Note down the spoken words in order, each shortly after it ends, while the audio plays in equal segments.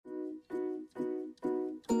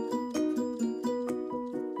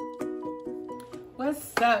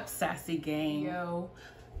What's up, sassy gang? Yo,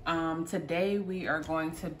 today we are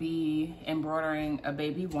going to be embroidering a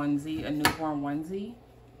baby onesie, a newborn onesie.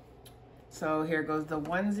 So here goes the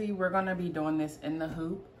onesie. We're gonna be doing this in the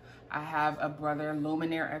hoop. I have a Brother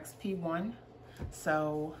Luminaire XP1.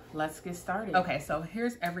 So let's get started. Okay, so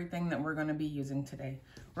here's everything that we're gonna be using today.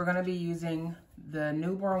 We're gonna be using the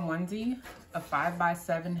newborn onesie, a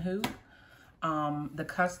 5x7 hoop. The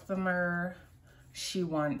customer, she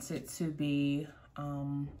wants it to be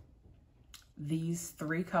these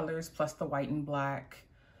 3 colors plus the white and black.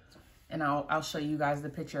 And I'll show you guys the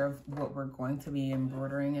picture of what we're going to be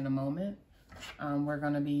embroidering in a moment. We're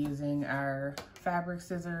gonna be using our fabric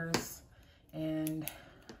scissors and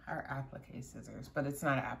our applique scissors, but it's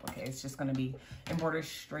not an applique, it's just gonna be embroidered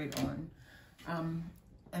straight on.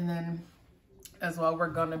 And then as well, we're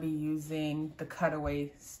gonna be using the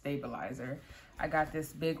cutaway stabilizer. I got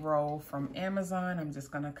this big roll from Amazon. I'm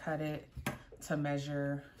just gonna cut it to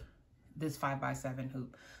measure this 5x7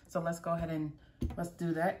 hoop. So let's go ahead and let's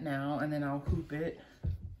do that now, and then I'll hoop it.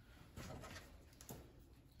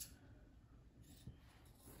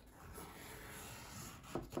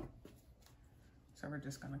 So we're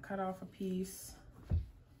just gonna cut off a piece.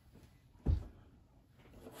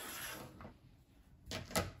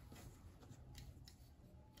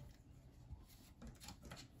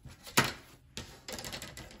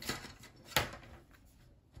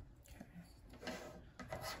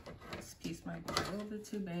 Might be a little bit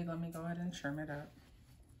too big. Let me go ahead and trim it up.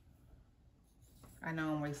 I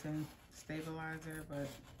know I'm wasting stabilizer, but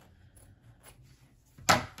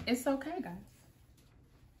it's okay, guys.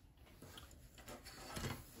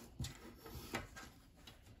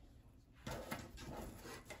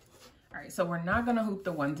 All right, so we're not gonna hoop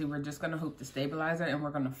the onesie, we're just gonna hoop the stabilizer, and we're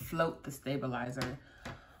gonna float the stabilizer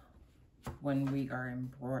when we are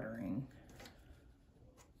embroidering.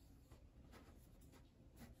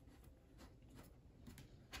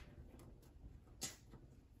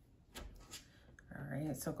 All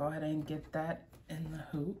right, so go ahead and get that in the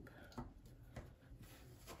hoop.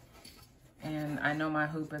 And I know my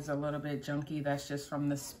hoop is a little bit junky. That's just from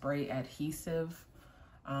the spray adhesive.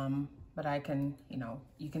 But I can,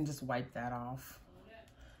 you can just wipe that off.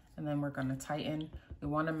 And then we're gonna tighten. We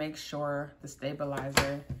wanna make sure the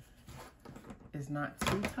stabilizer is not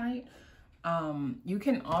too tight. You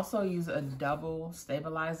can also use a double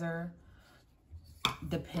stabilizer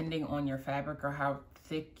depending on your fabric or how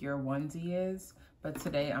thick your onesie is. But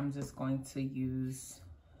today I'm just going to use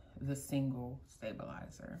the single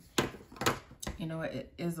stabilizer. You know what,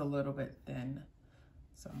 it is a little bit thin.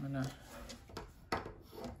 So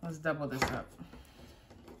let's double this up.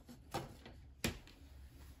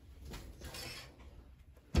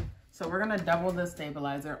 So we're gonna double the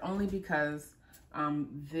stabilizer only because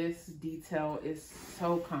this detail is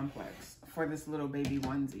so complex for this little baby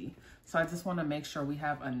onesie. So I just wanna make sure we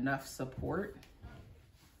have enough support.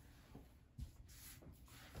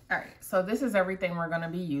 All right, so this is everything we're gonna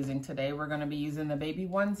be using today. We're gonna be using the baby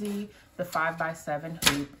onesie, the 5x7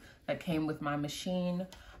 hoop that came with my machine,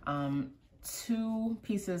 2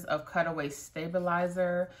 pieces of cutaway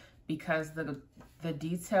stabilizer because the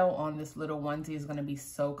detail on this little onesie is gonna be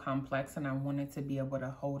so complex, and I want it to be able to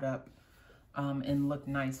hold up and look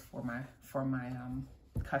nice for my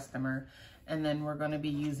customer. And then we're gonna be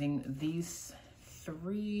using these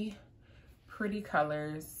 3 pretty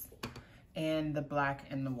colors and the black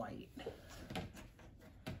and the white.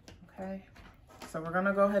 Okay, so we're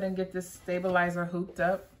gonna go ahead and get this stabilizer hooped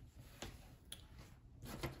up.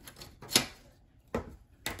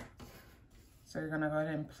 So you're gonna go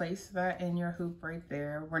ahead and place that in your hoop right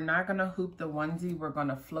there. We're not gonna hoop the onesie, we're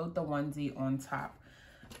gonna float the onesie on top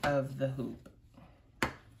of the hoop.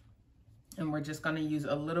 And we're just gonna use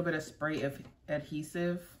a little bit of spray of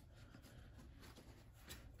adhesive.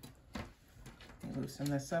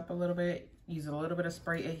 Loosen this up a little bit. Use a little bit of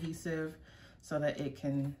spray adhesive so that it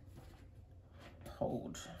can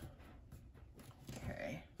hold.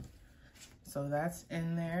 Okay, so that's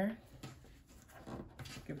in there.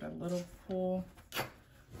 Give it a little pull,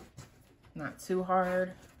 not too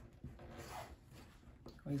hard.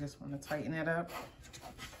 We just want to tighten it up,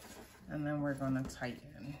 and then we're going to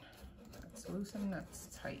tighten. Let's loosen, let's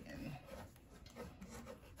tighten.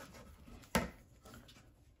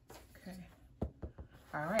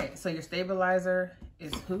 All right, so your stabilizer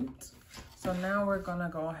is hooped. So now we're gonna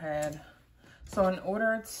go ahead. So in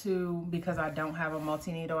order to, because I don't have a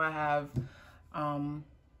multi-needle, I have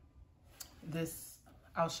this,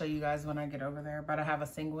 I'll show you guys when I get over there, but I have a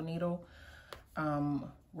single needle.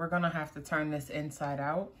 We're gonna have to turn this inside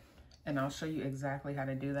out, and I'll show you exactly how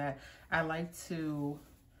to do that. I like to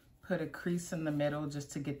put a crease in the middle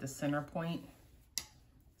just to get the center point.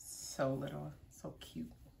 so little, so cute.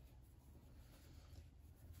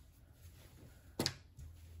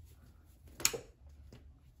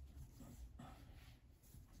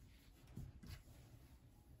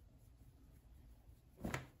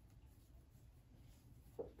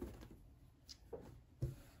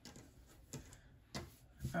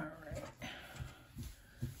 All right,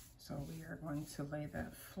 so we are going to lay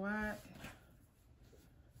that flat.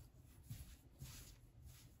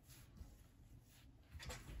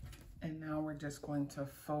 And now we're just going to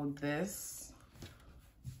fold this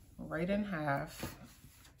right in half.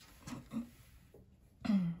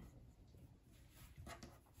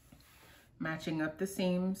 Matching up the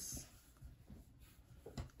seams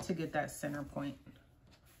to get that center point.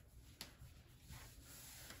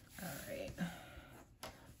 All right.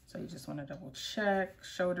 So you just want to double check.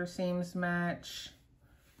 Shoulder seams match.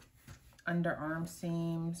 Underarm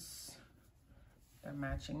seams. They're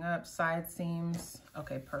matching up. Side seams.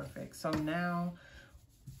 Okay, perfect. So now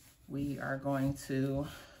we are going to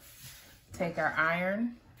take our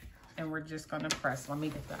iron and we're just going to press. Let me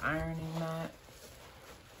get the ironing mat.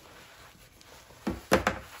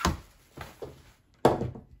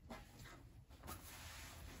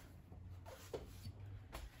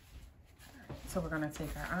 So we're gonna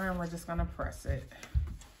take our iron, we're just gonna press it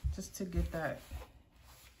just to get that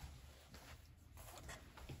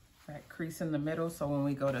crease in the middle, so when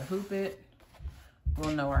we go to hoop it,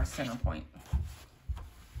 we'll know our center point.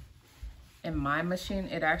 In my machine,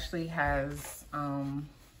 it actually has a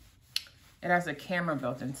camera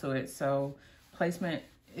built into it, so placement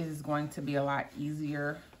is going to be a lot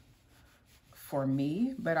easier for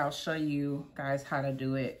me, but I'll show you guys how to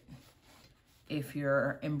do it if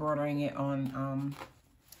you're embroidering it on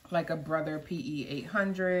like a Brother PE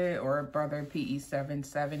 800 or a Brother PE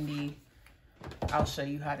 770. I'll show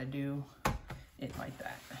you how to do it like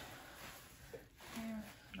that. There,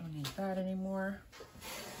 I don't need that anymore.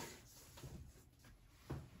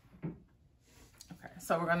 Okay,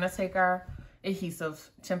 so we're gonna take our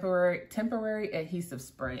adhesive, temporary adhesive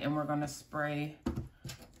spray, and we're gonna spray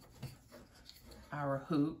our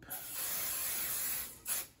hoop.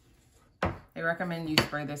 They recommend you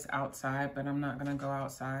spray this outside, but I'm not gonna go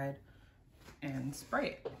outside and spray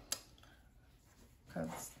it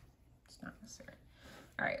because it's not necessary.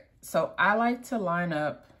 All right, so I like to line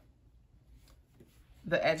up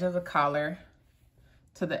the edge of the collar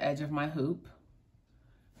to the edge of my hoop,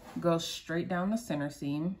 go straight down the center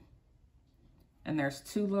seam, and there's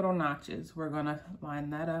 2 little notches. We're gonna line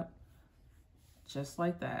that up just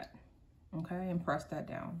like that, okay, and press that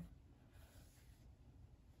down.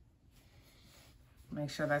 Make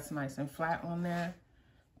sure that's nice and flat on there.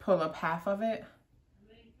 Pull up half of it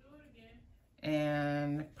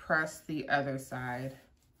and press the other side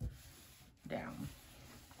down.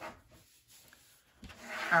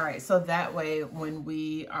 All right, so that way when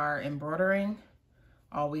we are embroidering,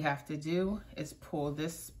 all we have to do is pull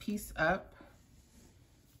this piece up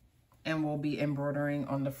and we'll be embroidering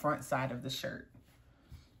on the front side of the shirt.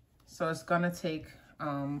 So it's gonna take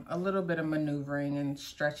a little bit of maneuvering and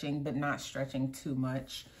stretching, but not stretching too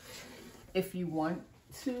much. If you want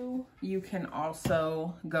to, you can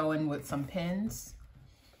also go in with some pins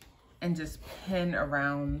and just pin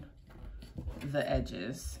around the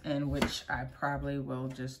edges, and which I probably will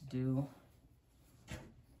just do.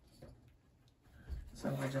 So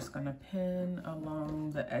we're just gonna pin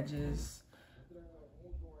along the edges.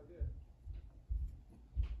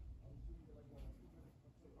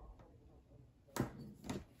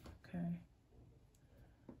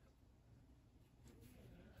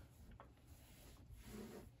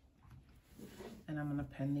 And I'm gonna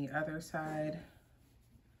pin the other side.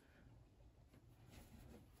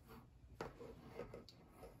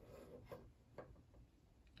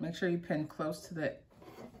 Make sure you pin close to the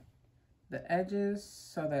edges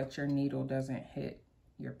so that your needle doesn't hit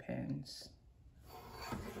your pins.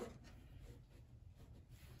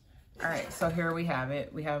 All right, so here we have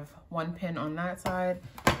it. We have 1 pin on that side,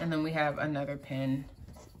 and then we have another pin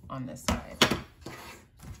on this side.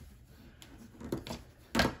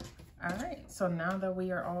 All right, so now that we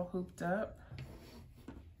are all hooped up,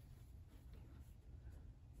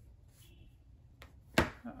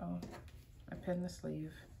 uh-oh, I pinned the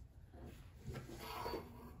sleeve.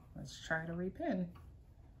 Let's try to repin.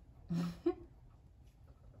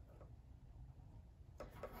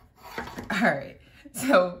 All right,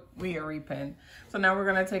 so we are repinned. So now we're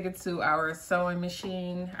gonna take it to our sewing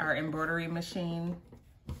machine, our embroidery machine,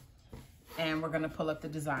 and we're gonna pull up the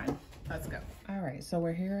design. Let's go. All right, so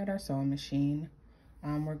we're here at our sewing machine.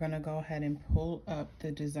 We're gonna go ahead and pull up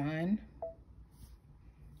the design.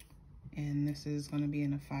 And this is gonna be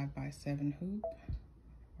in a 5x7 hoop.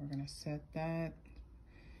 we're gonna set that.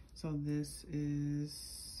 So this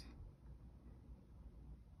is,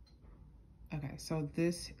 okay, so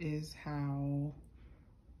this is how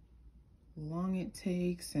long it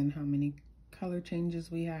takes and how many color changes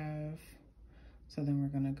we have. So then we're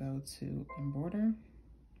gonna go to Embroider,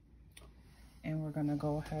 and we're gonna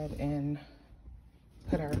go ahead and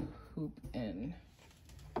put our hoop in.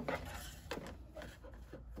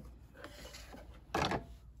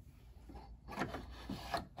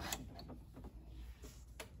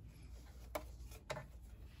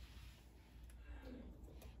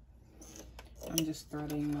 I'm just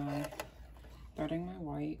threading my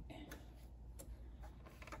white.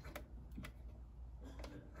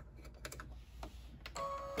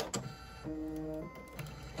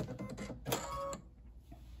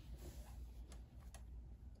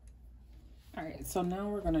 All right, so now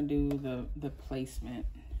we're gonna do the placement.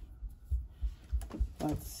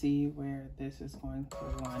 Let's see where this is going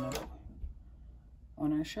to line up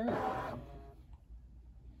on our shirt.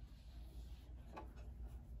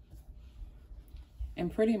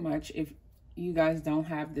 And pretty much, if you guys don't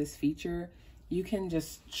have this feature, you can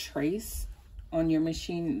just trace on your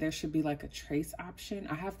machine. There should be like a trace option.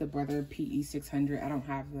 I have the Brother PE600. I don't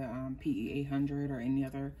have the PE800 or any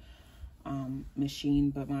other machine,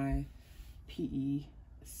 but my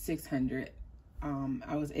PE600,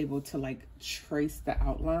 I was able to like trace the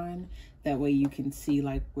outline. That way you can see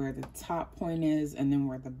like where the top point is and then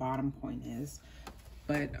where the bottom point is.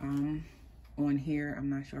 But on here, I'm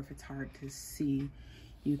not sure if it's hard to see.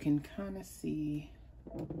 You can kind of see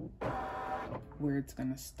where it's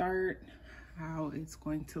gonna start, how it's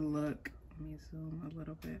going to look. Let me zoom a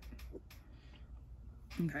little bit.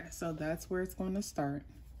 Okay, so that's where it's going to start,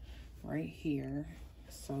 right here.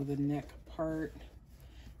 So the neck part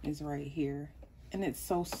is right here, and it's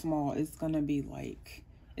so small, it's gonna be like,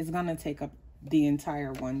 it's gonna take up the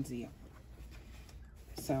entire onesie.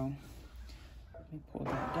 So let me pull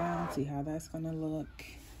that down, see how that's gonna look.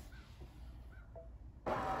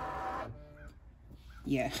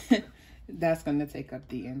 Yeah, that's gonna take up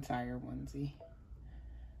the entire onesie.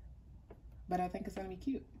 But I think it's gonna be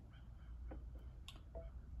cute.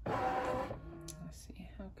 Let's see,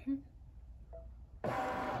 okay.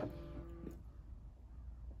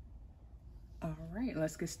 All right,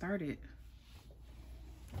 let's get started.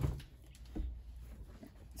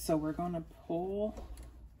 So we're gonna pull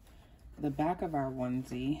the back of our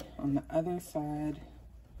onesie on the other side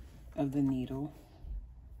of the needle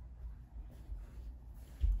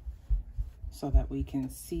so that we can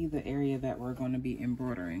see the area that we're going to be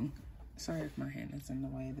embroidering. Sorry if my hand is in the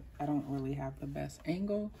way. I don't really have the best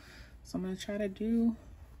angle, so I'm going to try to do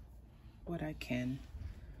what I can.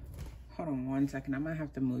 Hold on one second. I might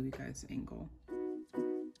have to move you guys' angle.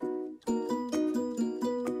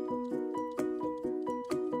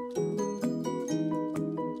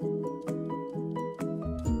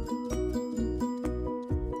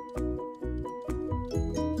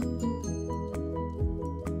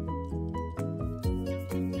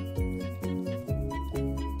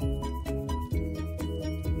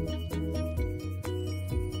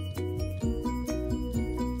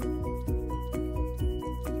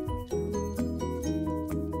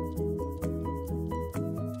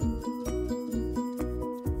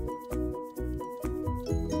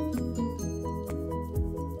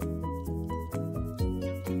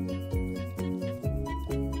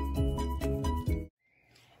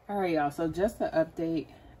 All right, y'all, so just to update,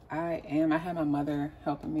 I had my mother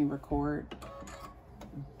helping me record,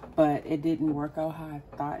 but it didn't work out how I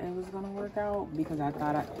thought it was gonna work out, because I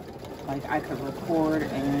thought I could record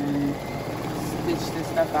and stitch this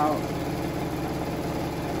stuff out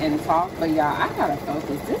and talk. But y'all, I gotta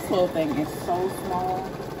focus. This little thing is so small,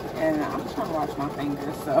 and I'm trying to watch my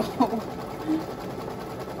fingers, so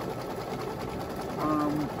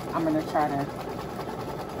I'm gonna try to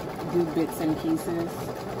do bits and pieces.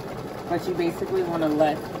 But you basically want to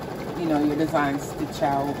let, you know, your design stitch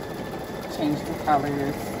out, change the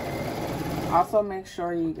colors. Also make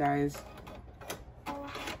sure you guys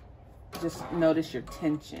just notice your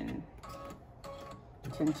tension.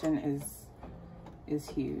 Tension is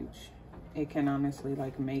huge. It can honestly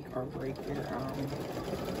like make or break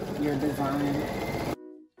your design.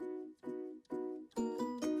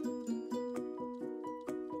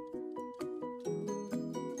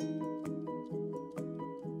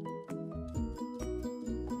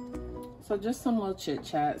 So just some little chit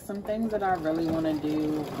chat, some things that I really want to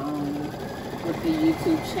do with the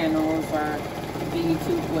YouTube channels,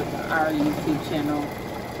 with our YouTube channel.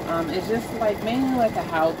 It's just like mainly like a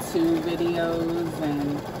how-to videos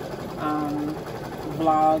and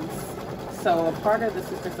vlogs. So a part of the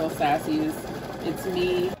Sister So Sassy is It's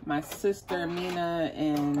me, my sister Mina,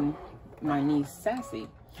 and my niece Sassy.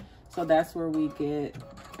 So that's where we get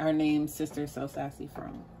our name Sister So Sassy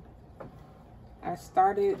from. I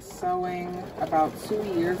started sewing about 2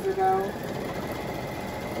 years ago.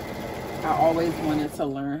 I always wanted to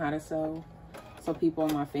learn how to sew, so people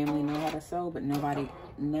in my family know how to sew, but nobody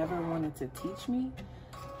never wanted to teach me.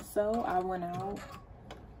 So I went out,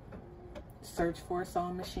 searched for a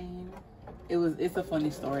sewing machine. It's a funny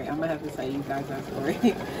story. I'm gonna have to tell you guys that story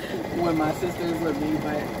when my sister was with me,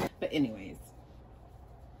 but anyways,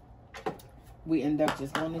 we ended up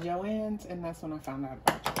just going to Joann's, and that's when I found out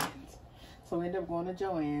about Joann's. So we ended up going to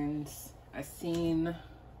Joann's. I seen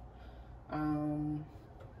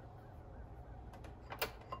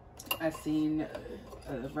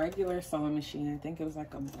a regular sewing machine. I think it was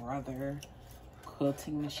like a Embroider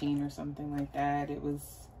quilting machine or something like that. It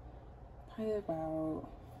was probably about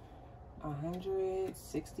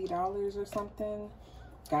 $160 or something.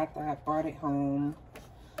 Got that, brought it home,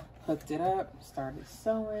 hooked it up, started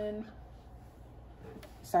sewing,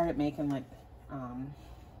 started making like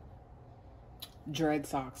dread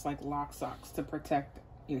socks, like lock socks to protect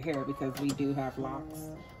your hair, because we do have locks.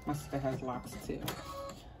 My sister has locks too.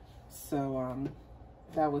 So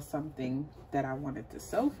that was something that I wanted to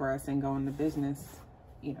sew for us and go into business,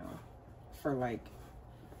 you know, for like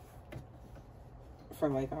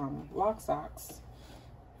lock socks.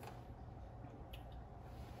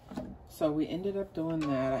 So we ended up doing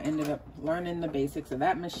that. I ended up learning the basics of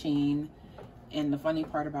that machine. And the funny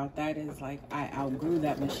part about that is, like, I outgrew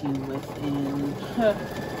that machine within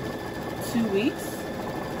 2 weeks.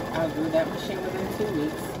 I outgrew that machine within 2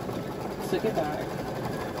 weeks. Took it back.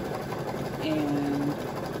 And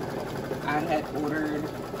I had ordered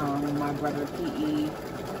my brother PE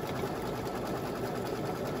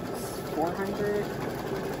 400,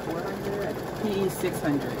 PE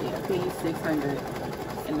 600, yeah, PE 600.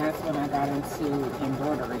 And that's when I got into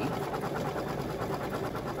embroidery.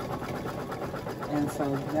 And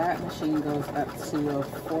so that machine goes up to a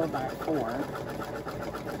 4x4.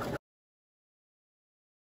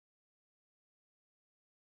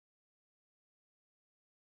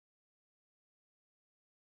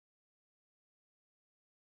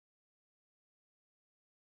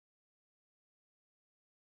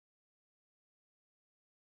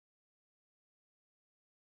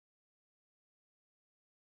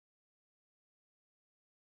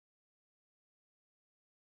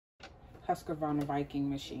 Husqvarna Viking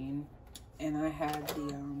machine, and I had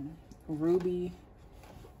the Ruby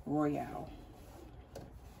Royale.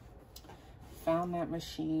 Found that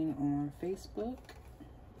machine on Facebook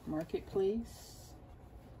Marketplace.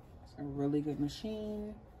 It's a really good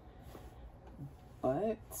machine,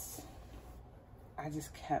 but I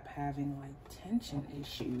just kept having like tension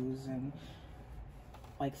issues and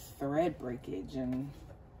like thread breakage, and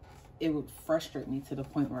it would frustrate me to the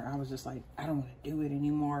point where I was just like, I don't want to do it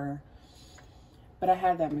anymore. But I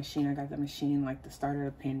had that machine. I got that machine like the start of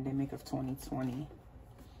the pandemic of 2020.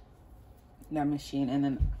 That machine, and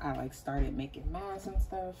then I like started making masks and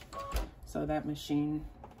stuff. So that machine,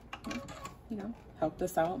 you know, helped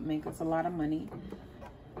us out, make us a lot of money.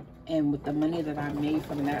 And with the money that I made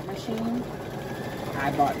from that machine,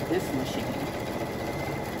 I bought this machine.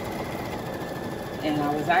 And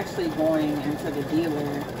I was actually going into the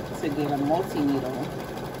dealer to get a multi-needle.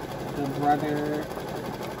 The Brother,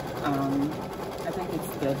 I think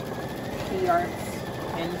it's the P-Arts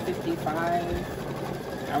N55.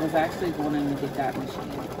 I was actually going in to get that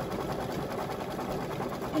machine.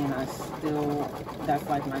 And I still, that's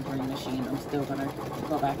like my dream machine. I'm still gonna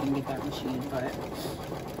go back and get that machine, but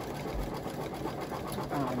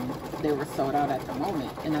they were sold out at the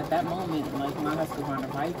moment. And at that moment, like my Husqvarna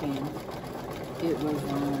Viking, it was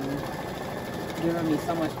giving me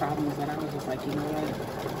so much problems that I was just like, you know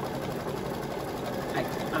what?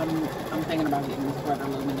 I'm thinking about getting this Brother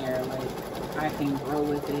Luminaire. Like, I can grow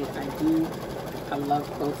with it. I love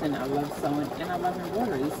quilting, I love sewing, and I love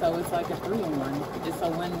embroidery. So it's like a 3-in-1. It's a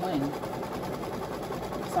win-win.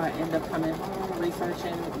 So I end up coming home,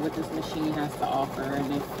 researching what this machine has to offer,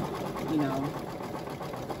 and if, you know,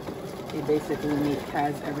 it basically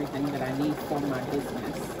has everything that I need for my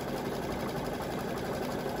business.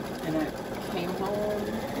 And I came home,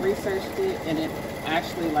 researched it, and it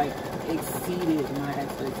actually like exceeded my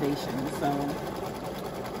expectations. So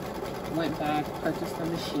went back, purchased the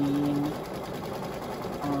machine,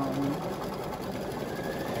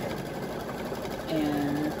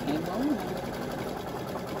 and came home.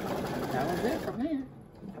 That was it from there.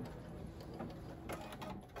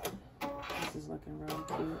 This is looking really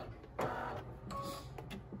cute.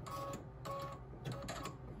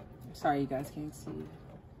 Sorry you guys can't see.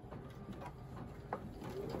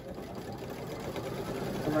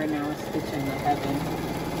 right now I'm stitching the heaven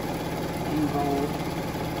in gold.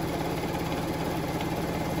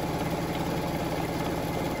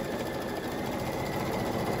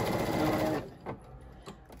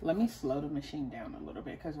 Let me slow the machine down a little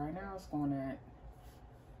bit because right now it's going at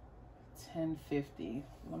 1050.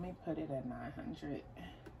 Let me put it at 900.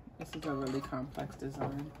 This is a really complex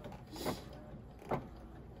design. It's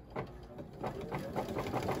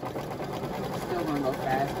still gonna go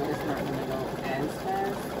fast, but it's not gonna go as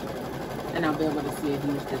fast. And I'll be able to see a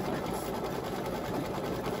huge difference.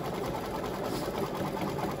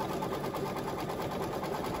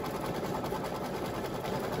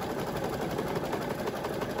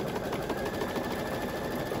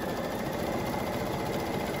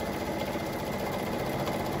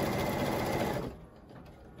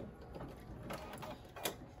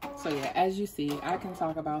 So yeah, as you see, I can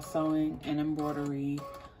talk about sewing and embroidery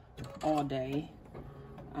all day.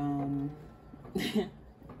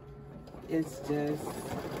 It's just,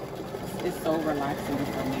 it's so relaxing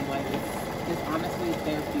for me. Like it's honestly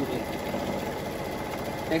therapeutic.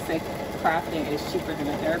 They say crafting is cheaper than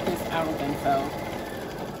a therapist. I don't think so.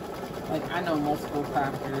 Like I know multiple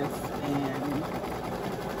crafters, and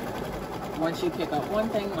once you pick up one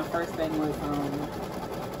thing, my first thing was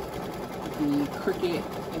the Cricut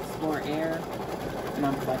Explore Air, and I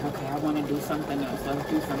was like, okay, I want to do something else. Let's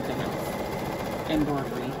do something else.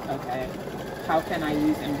 Embroidery, okay. How can I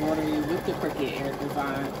use embroidery with the Cricut Air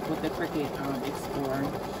design, with the Cricut Explore?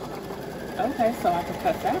 Okay, so I can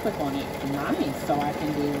cut fabric on it. Nice. So I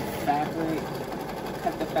can do fabric,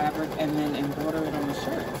 cut the fabric, and then embroider it on the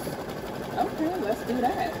shirts. Okay, let's do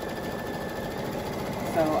that.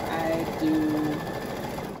 So I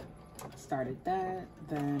started that,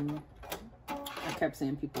 then I kept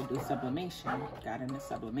seeing people do sublimation. Got into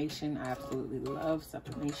sublimation. I absolutely love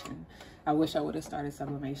sublimation. I wish I would have started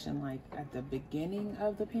sublimation like at the beginning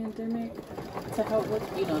of the pandemic to help with,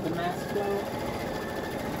 you know, the mask flow,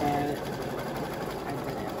 but I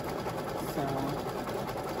didn't. So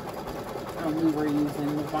we were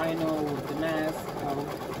using the vinyl with the mask.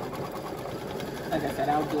 Like I said,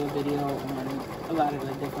 I'll do a video on a lot of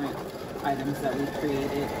the different items that we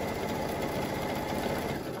created.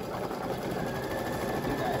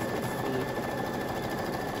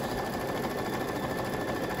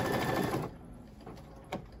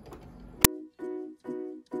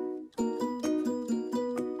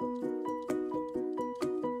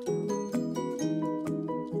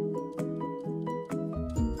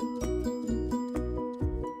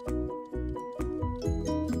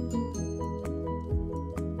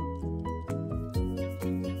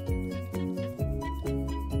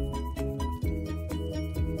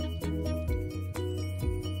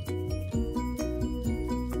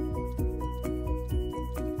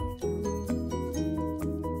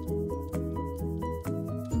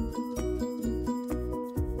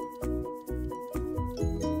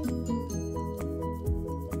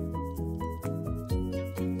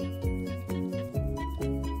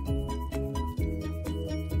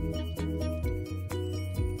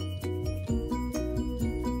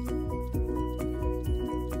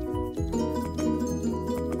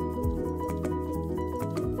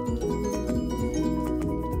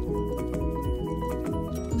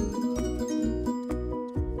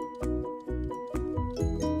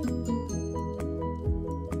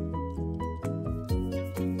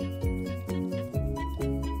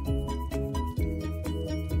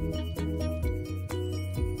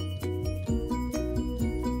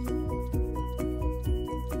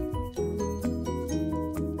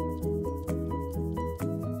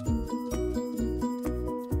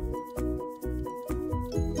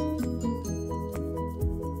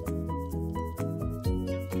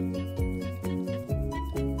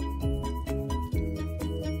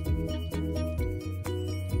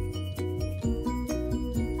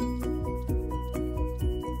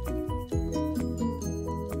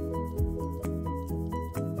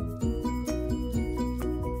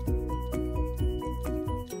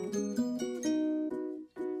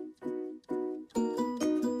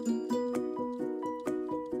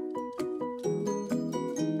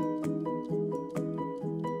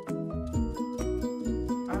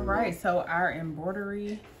 Alright, so our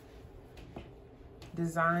embroidery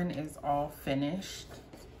design is all finished.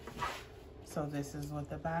 So this is what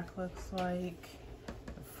the back looks like,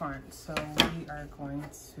 the front. So we are going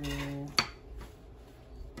to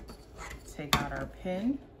take out our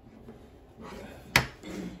pin.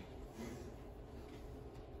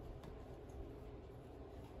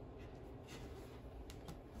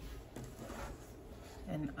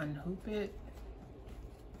 And unhoop it.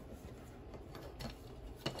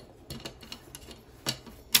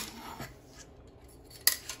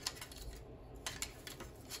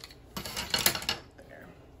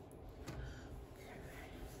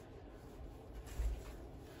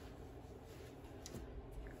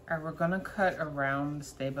 All right, we're gonna cut around the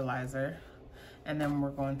stabilizer, and then we're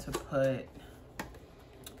going to put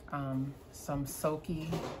some Silky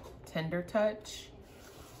Tender Touch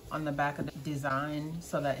on the back of the design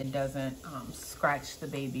so that it doesn't scratch the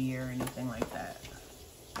baby or anything like that.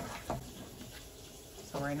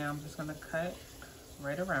 So right now I'm just gonna cut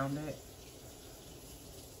right around it.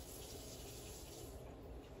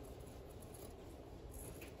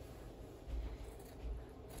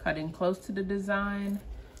 Cutting close to the design,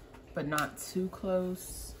 but not too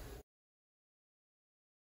close.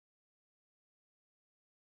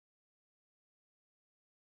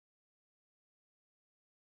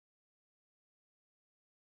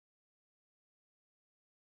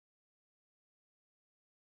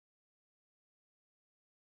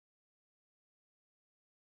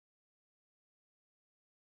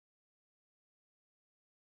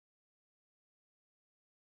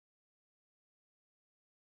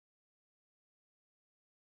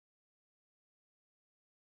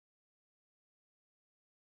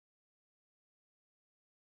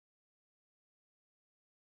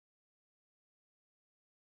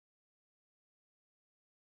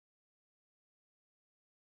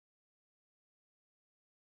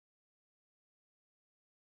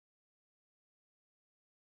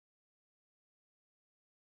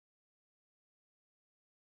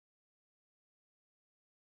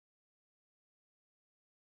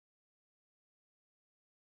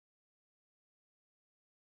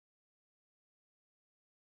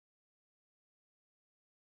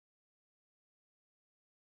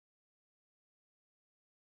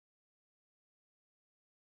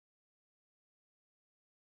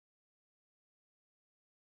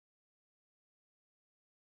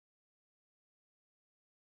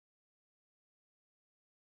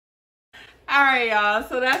 All right, y'all,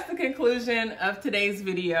 so that's the conclusion of today's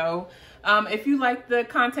video. If you like the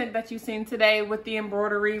content that you've seen today with the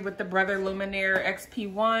embroidery with the Brother Luminaire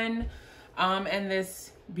XP1 and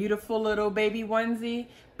this beautiful little baby onesie,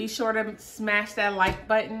 be sure to smash that like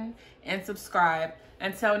button and subscribe.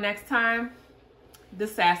 Until next time, the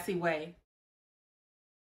sassy way.